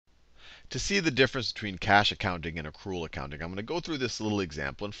to see the difference between cash accounting and accrual accounting, I'm going to go through this little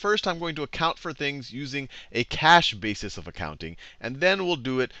example. And first, I'm going to account for things using a cash basis of accounting, and then we'll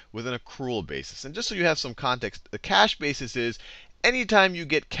do it with an accrual basis. And just so you have some context, the cash basis is anytime you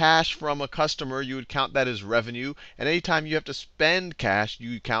get cash from a customer, you would count that as revenue. And anytime you have to spend cash,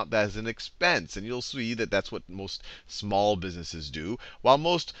 you count that as an expense. And you'll see that that's what most small businesses do, while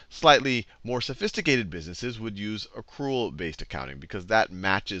most slightly more sophisticated businesses would use accrual-based accounting, because that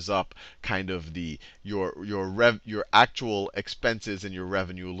matches up kind of your actual expenses and your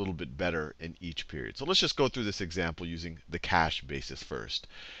revenue a little bit better in each period. So let's just go through this example using the cash basis first.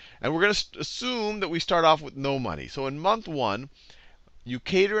 And we're going to assume that we start off with no money. So in month 1, you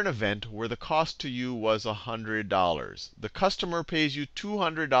cater an event where the cost to you was $100. The customer pays you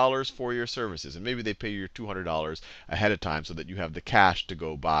 $200 for your services. And maybe they pay you $200 ahead of time so that you have the cash to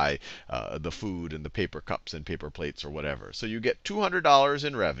go buy the food and the paper cups and paper plates or whatever. So you get $200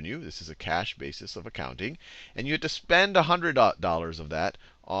 in revenue. This is a cash basis of accounting. And you had to spend $100 of that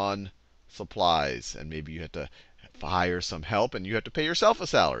on supplies. And maybe you had to hire some help, and you have to pay yourself a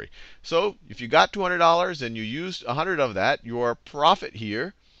salary. So if you got $200 and you used 100 of that, your profit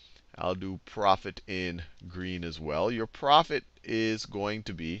here, I'll do profit in green as well. Your profit is going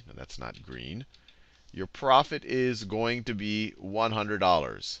to be, no, that's not green. Your profit is going to be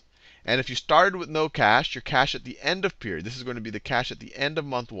 $100. And if you started with no cash, your cash at the end of period, this is going to be the cash at the end of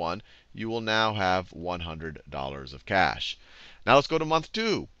month 1, you will now have $100 of cash. Now let's go to month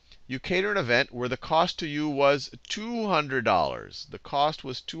 2. You cater an event where the cost to you was $200. The cost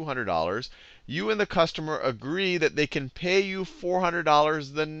was $200. You and the customer agree that they can pay you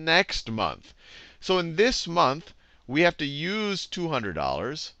 $400 the next month. So in this month, we have to use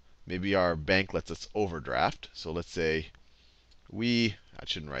 $200. Maybe our bank lets us overdraft. So let's say I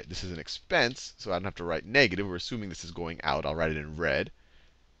shouldn't write, this is an expense, so I don't have to write negative. We're assuming this is going out. I'll write it in red.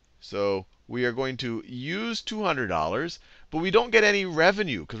 So we are going to use $200, but we don't get any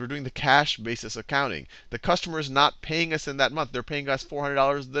revenue because we're doing the cash basis accounting. The customer is not paying us in that month. They're paying us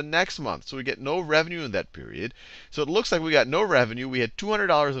 $400 the next month. So we get no revenue in that period. So it looks like we got no revenue. We had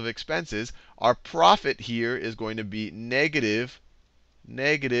 $200 of expenses. Our profit here is going to be negative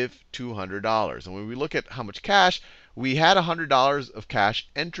 $200. And when we look at how much cash, we had $100 of cash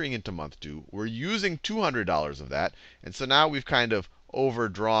entering into month 2. We're using $200 of that. And so now we've kind of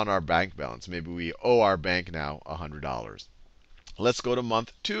overdrawn our bank balance. Maybe we owe our bank now $100. Let's go to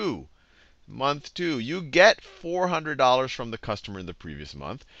month 2. Month 2, you get $400 from the customer in the previous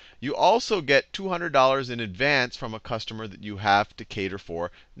month. You also get $200 in advance from a customer that you have to cater for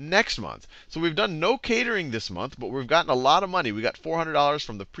next month. So we've done no catering this month, but we've gotten a lot of money. We got $400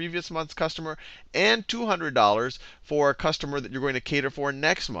 from the previous month's customer and $200 for a customer that you're going to cater for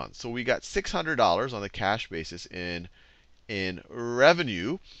next month. So we got $600 on the cash basis in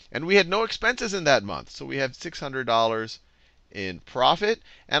revenue. And we had no expenses in that month. So we have $600 in profit,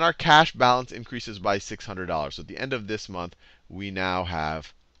 and our cash balance increases by $600. So at the end of this month, we now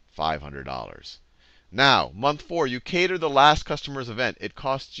have $500. Now, month 4, you cater the last customer's event. It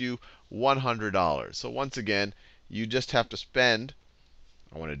costs you $100. So once again, you just have to spend,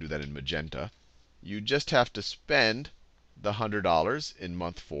 I want to do that in magenta. You just have to spend the $100 in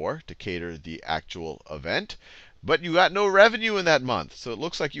month 4 to cater the actual event. But you got no revenue in that month. So it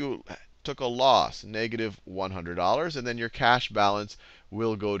looks like you took a loss, negative $100, and then your cash balance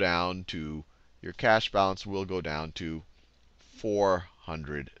will go down to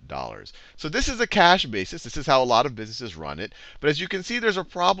 $400. So this is a cash basis. This is how a lot of businesses run it. But as you can see, there's a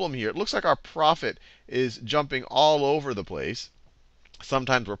problem here. It looks like our profit is jumping all over the place.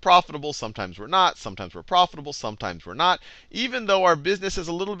 Sometimes we're profitable, sometimes we're not. Sometimes we're profitable, sometimes we're not. Even though our business is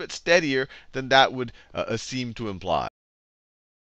a little bit steadier than that would seem to imply.